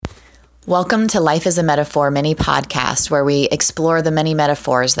Welcome to Life is a Metaphor mini podcast, where we explore the many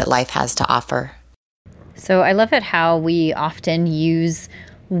metaphors that life has to offer. So I love it how we often use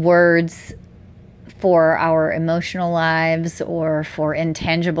words for our emotional lives or for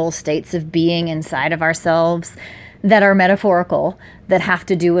intangible states of being inside of ourselves that are metaphorical, that have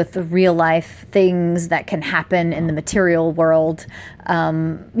to do with the real life things that can happen in the material world.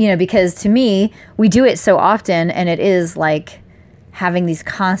 Because to me, we do it so often, and it is like having these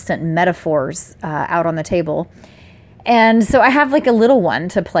constant metaphors out on the table. And so I have like a little one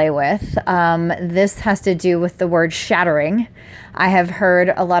to play with. This has to do with the word shattering. I have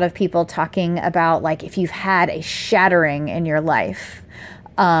heard a lot of people talking about like if you've had a shattering in your life,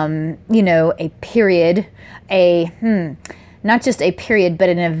 a period, not just a period, but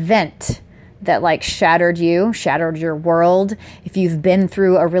an event that like shattered your world. If you've been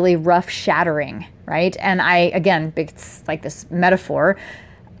through a really rough shattering, right? And it's like this metaphor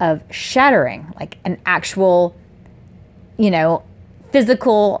of shattering, like an actual,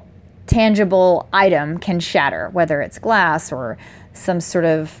 physical, tangible item can shatter, whether it's glass or some sort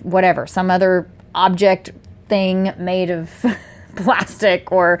of whatever, some other object thing made of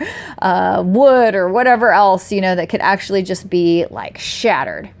plastic or wood or whatever else, that could actually just be like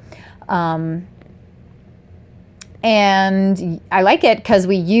shattered. And I like it because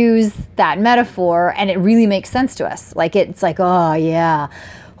we use that metaphor and it really makes sense to us. Like it's like, oh yeah,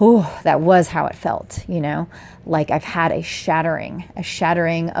 that was how it felt, like I've had a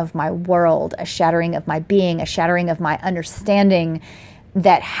shattering of my world, a shattering of my being, a shattering of my understanding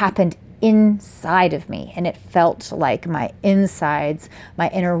that happened inside of me. And it felt like my insides, my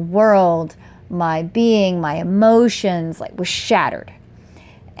inner world, my being, my emotions, like was shattered.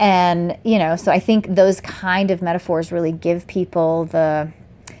 And, so I think those kind of metaphors really give people the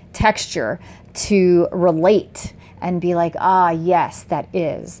texture to relate and be like, yes, that's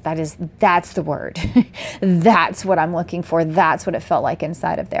the word. That's what I'm looking for. That's what it felt like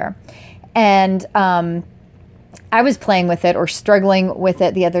inside of there. And I was playing with it or struggling with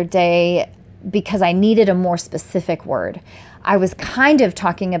it the other day because I needed a more specific word. I was kind of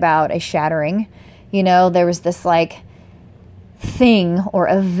talking about a shattering. There was this like thing or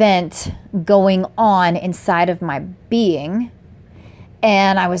event going on inside of my being.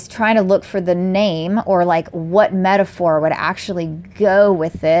 And I was trying to look for the name or like what metaphor would actually go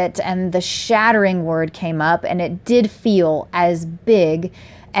with it. And the shattering word came up, and it did feel as big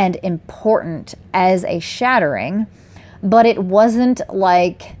and important as a shattering, but it wasn't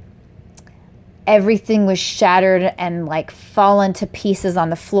like everything was shattered and like fallen to pieces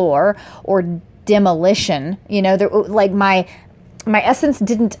on the floor or demolition. Like my essence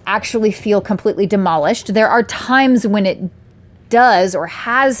didn't actually feel completely demolished. There are times when it does or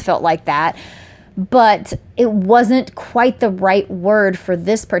has felt like that, but it wasn't quite the right word for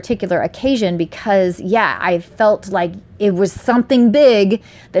this particular occasion because, I felt like it was something big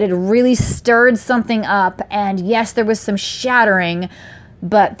that had really stirred something up. And yes, there was some shattering,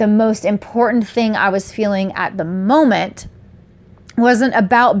 but the most important thing I was feeling at the moment wasn't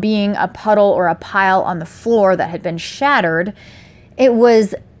about being a puddle or a pile on the floor that had been shattered. It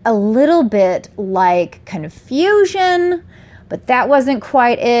was a little bit like confusion, but that wasn't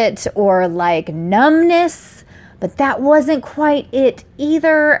quite it, or like numbness, but that wasn't quite it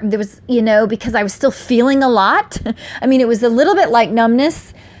either. There was, because I was still feeling a lot. I mean, it was a little bit like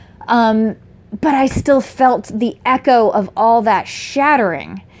numbness, but I still felt the echo of all that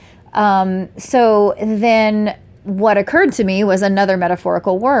shattering. So then what occurred to me was another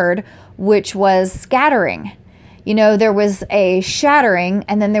metaphorical word, which was scattering. There was a shattering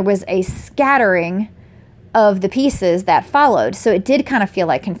and then there was a scattering of the pieces that followed. So it did kind of feel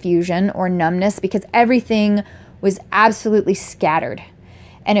like confusion or numbness because everything was absolutely scattered.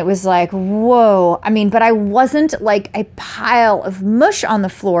 And it was like, whoa. I mean, but I wasn't like a pile of mush on the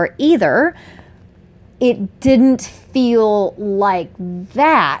floor either. It didn't feel like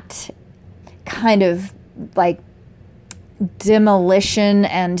that kind of like demolition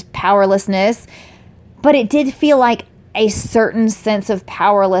and powerlessness, but it did feel like a certain sense of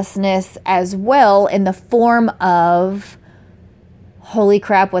powerlessness as well, in the form of holy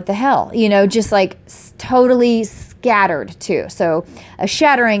crap, what the hell, just like totally scattered too. So a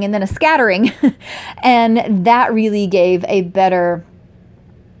shattering and then a scattering. And that really gave a better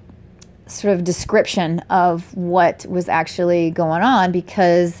sort of description of what was actually going on,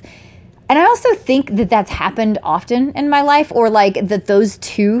 because and I also think that that's happened often in my life, or like that those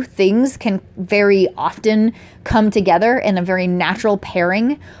two things can very often come together in a very natural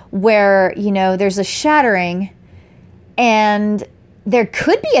pairing where, there's a shattering and there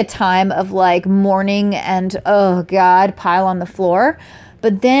could be a time of like mourning and, oh God, pile on the floor.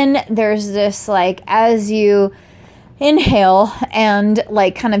 But then there's this, like, as you inhale and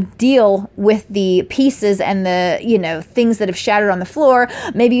like kind of deal with the pieces and the, you know, things that have shattered on the floor,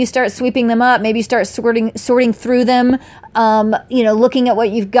 maybe you start sweeping them up, maybe you start sorting through them, you know, looking at what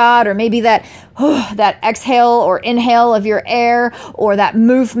you've got, or maybe that that exhale or inhale of your air, or that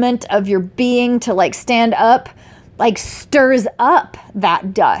movement of your being to like stand up, like stirs up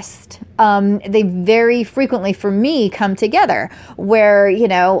that dust. They very frequently for me come together where, you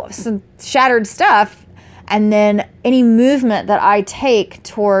know, some shattered stuff, and then any movement that I take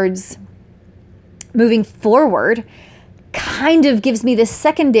towards moving forward kind of gives me this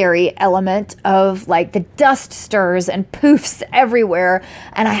secondary element of like the dust stirs and poofs everywhere,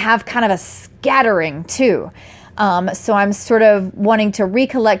 and I have kind of a scattering too. So I'm sort of wanting to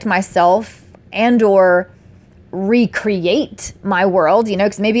recollect myself and or recreate my world, you know,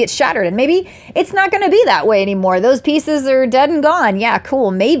 because maybe it's shattered and maybe it's not going to be that way anymore. Those pieces are dead and gone. Yeah,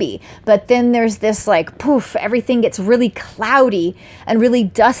 cool, maybe. But then there's this like poof, everything gets really cloudy and really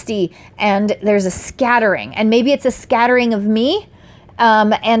dusty, and there's a scattering. And maybe it's a scattering of me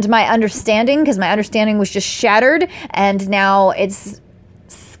and my understanding, because my understanding was just shattered and now it's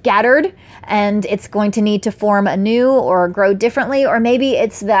scattered and it's going to need to form anew or grow differently. Or maybe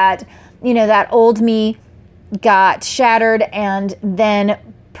it's that, you know, that old me got shattered and then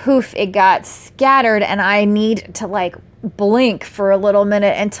poof, it got scattered, and I need to like blink for a little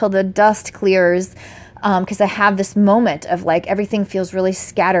minute until the dust clears, because I have this moment of like everything feels really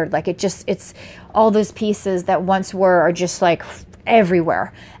scattered, like it's all those pieces that once were are just like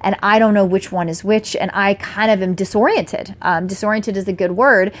everywhere, and I don't know which one is which, and I kind of am disoriented. Disoriented is a good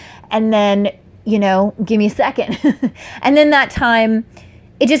word. And then, you know, give me a second and then that time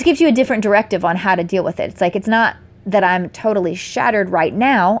it just gives you a different directive on how to deal with it. It's like, it's not that I'm totally shattered right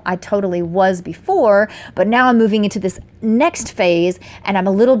now. I totally was before, but now I'm moving into this next phase, and I'm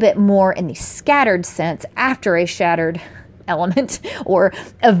a little bit more in the scattered sense after a shattered element or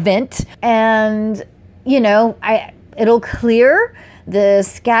event. And, you know, it'll clear the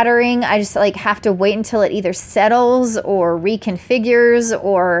scattering. I just like have to wait until it either settles or reconfigures,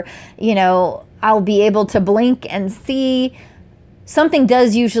 or, you know, I'll be able to blink and see. Something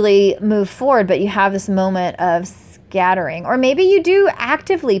does usually move forward, but you have this moment of scattering. Or maybe you do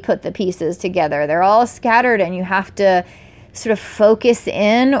actively put the pieces together. They're all scattered and you have to sort of focus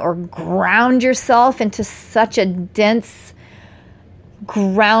in or ground yourself into such a dense,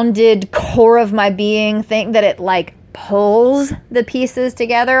 grounded core of my being thing that it like pulls the pieces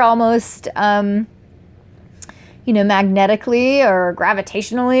together almost, you know, magnetically or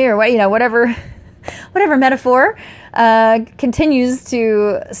gravitationally or what, you know, whatever metaphor continues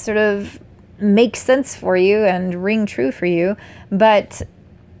to sort of make sense for you and ring true for you. But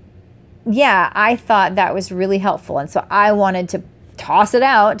yeah, I thought that was really helpful. And so I wanted to toss it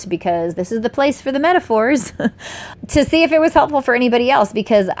out, because this is the place for the metaphors, to see if it was helpful for anybody else,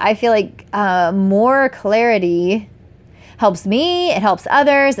 because I feel like more clarity helps me, it helps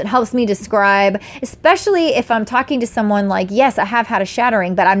others, it helps me describe, especially if I'm talking to someone like, yes, I have had a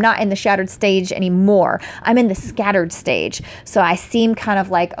shattering, but I'm not in the shattered stage anymore. I'm in the scattered stage. So I seem kind of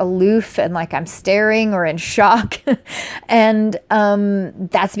like aloof and like I'm staring or in shock. And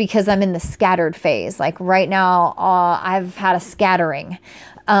that's because I'm in the scattered phase. Like right now, I've had a scattering.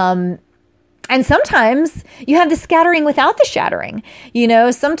 And sometimes you have the scattering without the shattering. You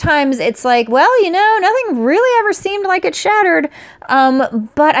know, sometimes it's like, well, you know, nothing really ever seemed like it shattered,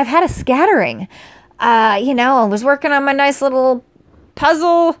 but I've had a scattering. You know, I was working on my nice little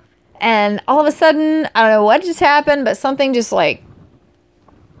puzzle, and all of a sudden, I don't know what just happened, but something just like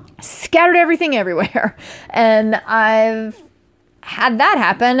scattered everything everywhere. And I've had that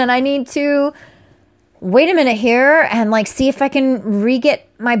happen, and I need to wait a minute here and like see if I can re-get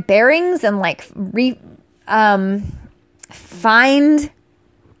my bearings and like find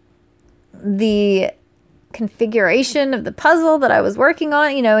the configuration of the puzzle that I was working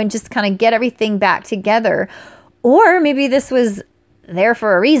on, you know, and just kind of get everything back together. Or maybe this was there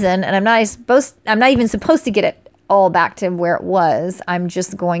for a reason, and I'm not even supposed to get it all back to where it was. I'm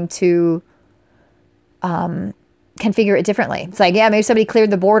just going to configure it differently. It's like, yeah, maybe somebody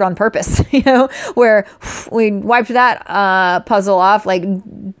cleared the board on purpose, you know, where we wiped that puzzle off, like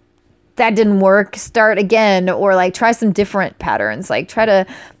that didn't work, start again, or like try some different patterns, like try to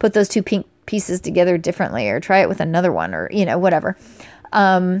put those two pink pieces together differently, or try it with another one, or, you know, whatever.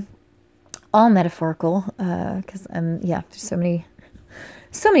 All metaphorical, because there's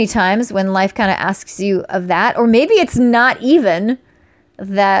so many times when life kind of asks you of that, or maybe it's not even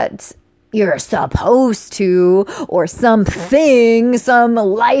that you're supposed to, or something, some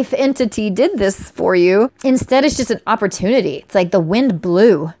life entity did this for you. Instead, it's just an opportunity. It's like the wind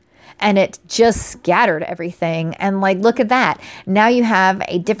blew and it just scattered everything. And like, look at that. Now you have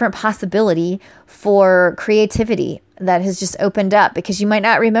a different possibility for creativity that has just opened up, because you might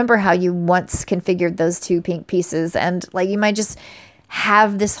not remember how you once configured those two pink pieces. And like, you might just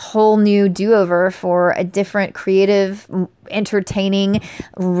have this whole new do-over for a different creative, entertaining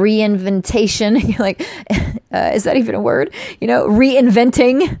reinventation. You're like, is that even a word?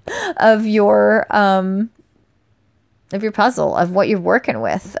 Reinventing of your puzzle, of what you're working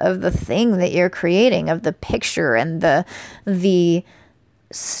with, of the thing that you're creating, of the picture and the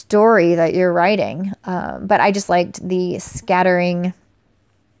story that you're writing. But I just liked the scattering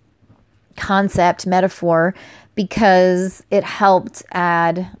concept metaphor, because it helped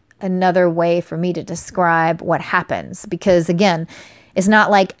add another way for me to describe what happens. Because again, it's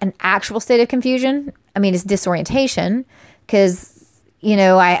not like an actual state of confusion. I mean, it's disorientation, because,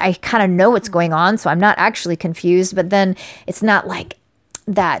 I kind of know what's going on, so I'm not actually confused. But then it's not like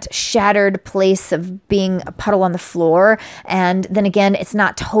that shattered place of being a puddle on the floor. And then again, it's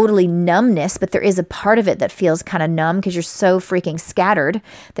not totally numbness, but there is a part of it that feels kind of numb, because you're so freaking scattered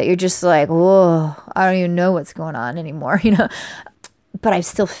that you're just like, whoa, I don't even know what's going on anymore, but I'm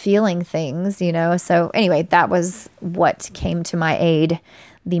still feeling things, So anyway, that was what came to my aid,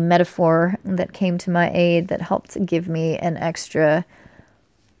 the metaphor that came to my aid that helped give me an extra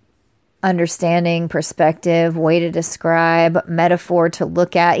understanding, perspective, way to describe, metaphor to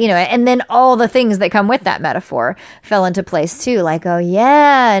look at, and then all the things that come with that metaphor fell into place too. Like, oh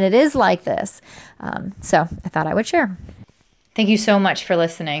yeah, and it is like this. So I thought I would share. Thank you so much for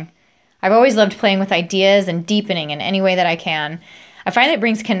listening. I've always loved playing with ideas and deepening in any way that I can. I find it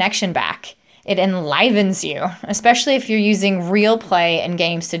brings connection back. It enlivens you, especially if you're using real play and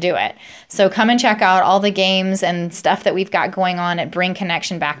games to do it. So come and check out all the games and stuff that we've got going on at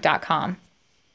bringconnectionback.com.